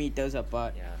 5 meters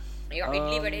apart. Yeah. Your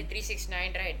Italy Um, birthday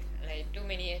 369, right? Like too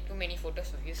many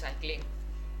photos of you cycling.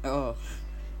 Oh,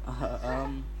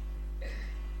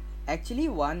 actually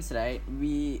once, right,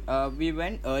 we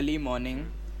went early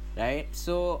morning, right,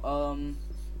 so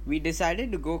we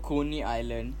decided to go Coney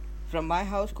Island. From my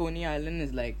house, Coney Island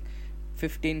is like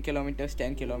 15 kilometers,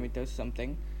 10 kilometers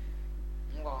something.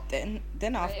 Wow. Then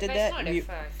after but that it's not that we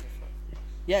far.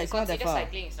 yeah, it's not that Consider far.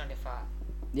 cycling is not that far.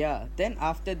 Yeah, then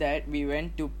after that we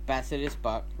went to Pasir Ris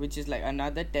Park, which is like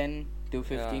another 10 to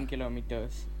 15 Yeah.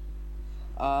 kilometers.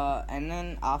 And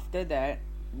then after that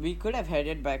we could have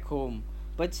headed back home,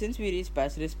 but since we reached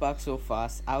Pasir Ris Park so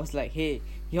fast, I was like, hey,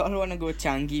 you all wanna go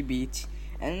Changi Beach?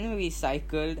 And then we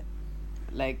cycled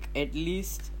like at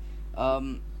least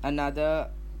another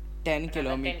 10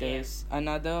 kilometers,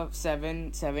 another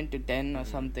 7 to 10 or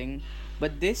something.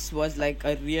 But this was like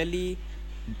a really,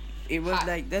 it was Hard.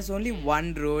 like there's only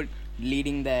one road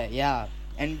leading there, yeah,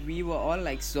 and we were all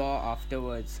like sore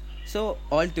afterwards. So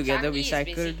all together we Changi is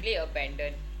cycled. basically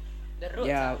abandoned. The roads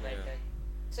Yeah. are abandoned.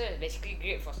 So it's basically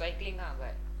great for cycling,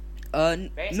 but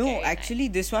Very No, scary, actually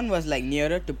this one was like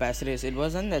nearer to Pasir Ris. It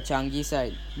wasn't the Changi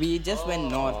side. We just went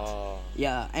north. Oh.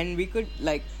 Yeah, and we could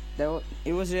like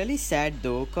it was really sad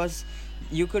though, cause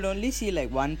you could only see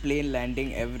like one plane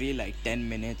landing every like 10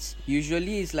 minutes.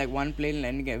 Usually it's like one plane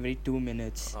landing every 2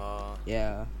 minutes. Oh.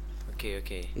 Yeah,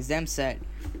 Okay. it's damn sad.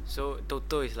 So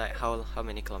total is like how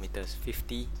many kilometers?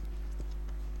 50.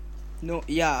 No,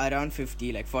 yeah, around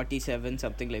 50, like 47,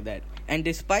 something like that. And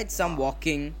despite some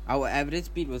walking, our average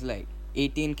speed was like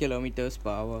 18 kilometers per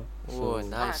hour. Oh, So,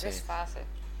 nice. that's fast.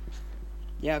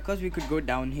 yeah, cause we could go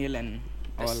downhill and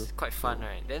all. That's quite fun,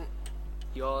 right? Then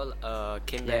you all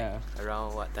came back Yeah.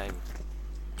 around what time?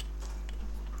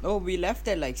 Oh, we left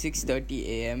at like 6:30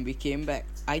 a.m. We came back.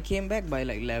 I came back by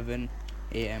like 11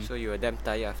 a.m. So you were damn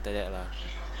tired after that lah.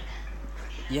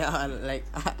 Yeah, like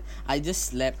I just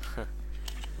slept.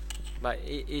 But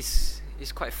it's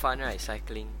quite fun, right?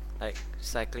 Cycling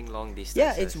long distances.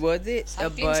 Yeah, it's worth it.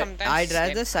 Cycling But sometimes I'd is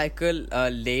rather damn cycle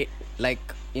late, like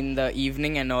in the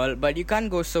evening and all. But you can't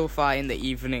go so far in the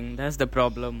evening. That's the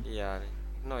problem. Yeah,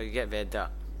 no, you get very dark.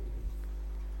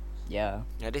 Yeah.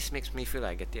 Yeah, this makes me feel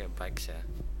like getting a bike, sir.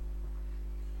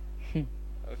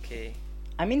 Okay.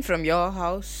 I mean, from your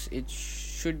house, it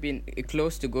should be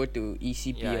close to go to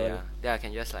ECP. Yeah, or yeah. Then I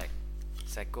can just like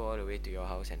cycle all the way to your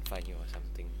house and find you or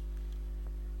something.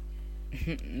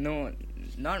 No,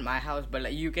 not my house, but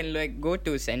like you can like go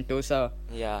to Sentosa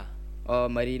Yeah, or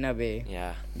Marina Bay.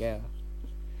 yeah. Yeah.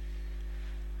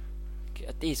 Okay,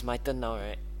 I think it's my turn now,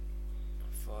 right?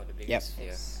 For the biggest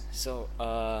fear. Yes. So,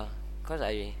 cause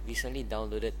I recently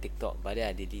downloaded TikTok, but then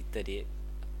I deleted it.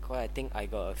 Cause I think I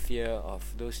got a fear of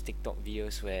those TikTok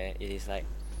videos where it is like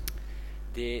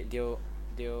there'll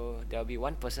be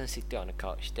one person sitting on the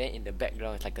couch. Then in the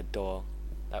background it's like a door,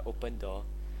 like open door.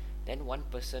 Then one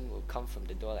person will come from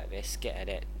the door like very scared at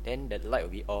that. Then the light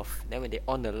will be off. Then when they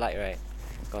on the light, right,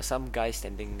 got some guy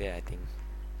standing there, I think.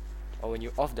 Or when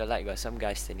you off the light, got some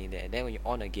guy standing there. Then when you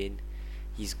on again,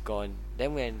 he's gone.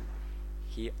 Then when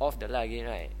he off the light again,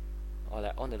 right, or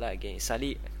like on the light again, it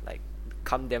suddenly like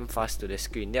come damn fast to the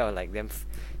screen. Then I was like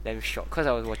damn shocked, cause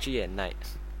I was watching it at night.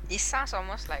 It sounds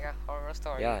almost like a horror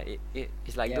story. Yeah,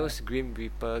 it's like Yeah. those Grim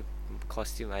Reaper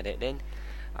costume like that. Then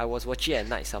I was watching at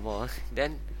night some more.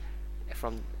 Then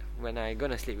from when I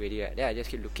gonna sleep already, right, then I just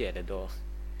keep looking at the door.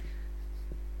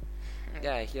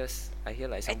 Yeah, I hear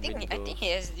like I some think window. he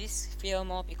has this fear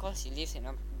more because he lives in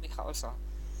a big house.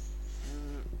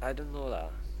 I don't know lah.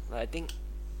 Like, I think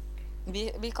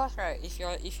Because right, if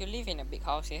you live in a big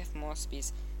house, you have more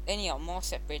space. Then you're more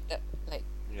separated. Like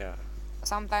yeah.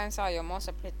 sometimes you're more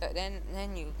separated. Then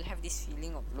you have this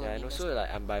feeling of Yeah, and loneliness. also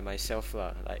like I'm by myself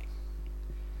lah, like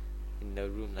in the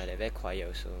room like that, very quiet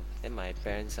also. Then my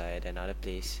parents are at another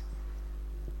place.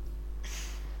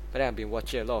 But then I've been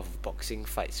watching a lot of boxing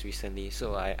fights recently,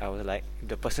 so I was like, if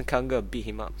the person can't go beat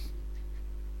him up.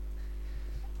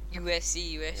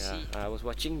 USC. Yeah, I was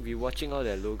rewatching all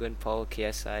the Logan Paul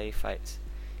KSI fights,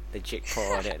 the Jake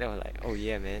Paul, all that. Then I was like, oh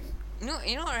yeah, man.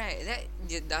 You know right?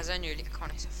 That doesn't really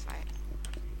count as a fight.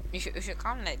 You should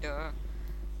count like the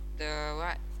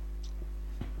what?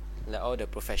 Like all the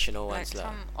professional Like ones lah.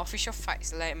 some official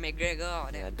fights like McGregor or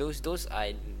Yeah, that. those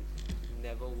I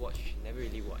never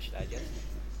really watched. I just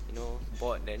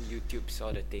bored, then YouTube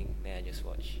saw the thing, then I just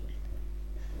watch.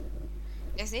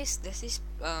 There's this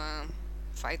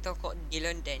fighter called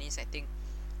Dylan Dennis. I think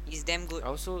he's damn good. I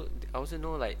also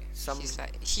know like some. He's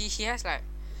like he has like,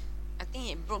 I think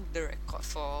he broke the record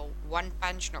for one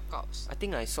punch knockouts. I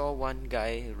think I saw one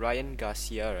guy, Ryan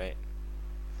Garcia, right?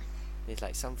 He's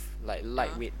like some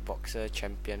lightweight boxer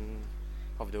champion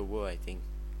of the world, I think.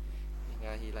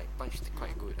 Yeah, he like punched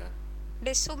quite good.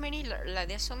 There's so many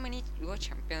there's so many world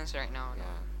champions right now.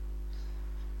 Yeah,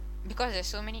 Because there's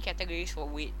so many categories for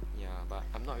weight. yeah, but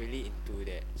I'm not really into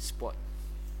that sport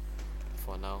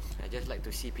for now. I just like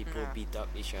to see people Yeah. beat up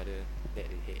each other that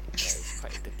they hate. Yeah, it's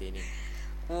quite entertaining.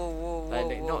 Whoa,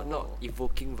 Like not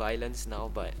evoking violence now,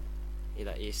 but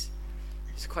it's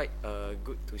quite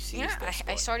good to see. You know, that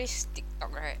I sport. saw this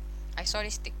TikTok, right? I saw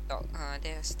this TikTok.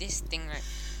 There's this thing, right?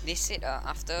 They said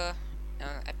after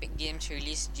Epic Games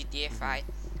released GTA 5,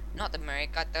 North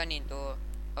America turned into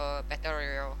a battle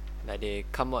royale. Like they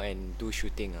come out and do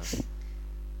shooting.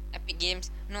 Epic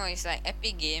Games, no, it's like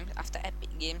Epic Games. After Epic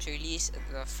Games released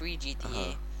the free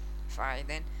GTA 5,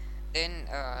 then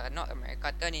North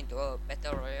America turned into a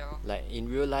battle royale. Like in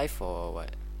real life or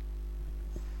what?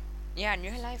 Yeah, in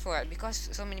real life, what? Because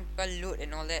so many people loot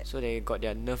and all that. So they got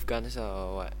their Nerf guns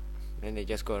or what? Then they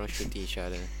just go around shooting each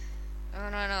other. No.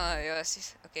 It was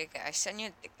just, okay. I send you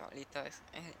a TikTok later.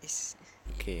 It's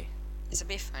Okay. a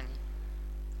bit funny.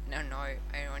 No,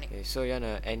 ironic. Okay, so you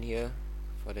wanna end here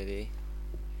for the day?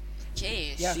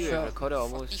 Okay, Yeah, See, we sure. recorded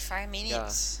almost 45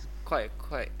 minutes.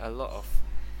 quite a lot of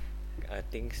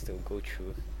things to go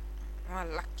through. Wow,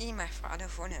 lucky my father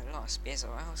phone had a lot of space,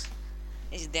 or else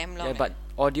it's damn long. Yeah, but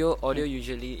audio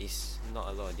usually is not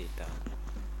a lot of data.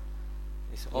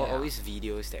 It's Yeah. always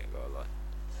videos that got a lot.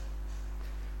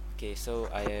 Okay, so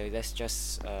let's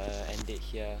just end it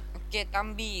here. Okay,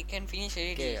 Tambi, you can finish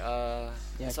already. Okay, Yeah,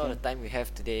 that's all the can. time we have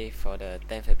today for the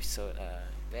 10th episode.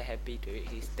 Very happy to reach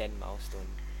this 10 milestone.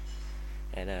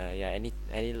 And yeah,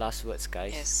 any last words,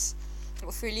 guys? Yes.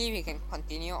 Hopefully we can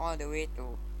continue all the way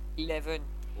to 11.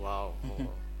 Wow.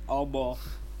 All ball.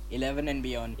 11 and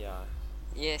beyond. Yeah.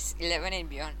 Yes, 11 and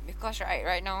beyond. Because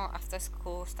right now after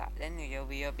school start, then you'll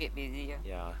be a bit busier.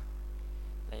 Yeah.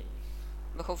 Like,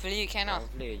 But hopefully you can.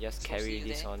 hopefully you just So see carry you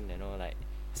this there. on, like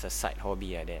it's a side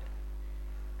hobby like that.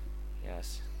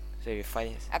 Yes. So if you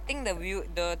find I think the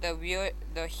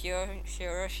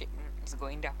hearership is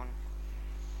going down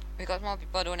because more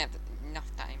people don't have enough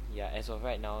time. yeah, as of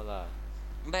right now lah.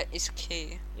 But it's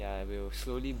okay. Yeah, we'll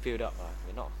slowly build up.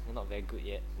 We're not very good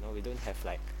yet. We don't have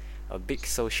like a big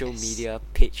social Yes. media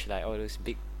page like all those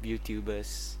big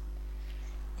YouTubers.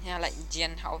 Yeah, like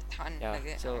Jian Hao Tan. Yeah. Like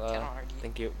that. So I cannot already.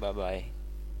 thank you. Bye bye.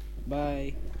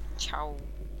 Bye. Ciao.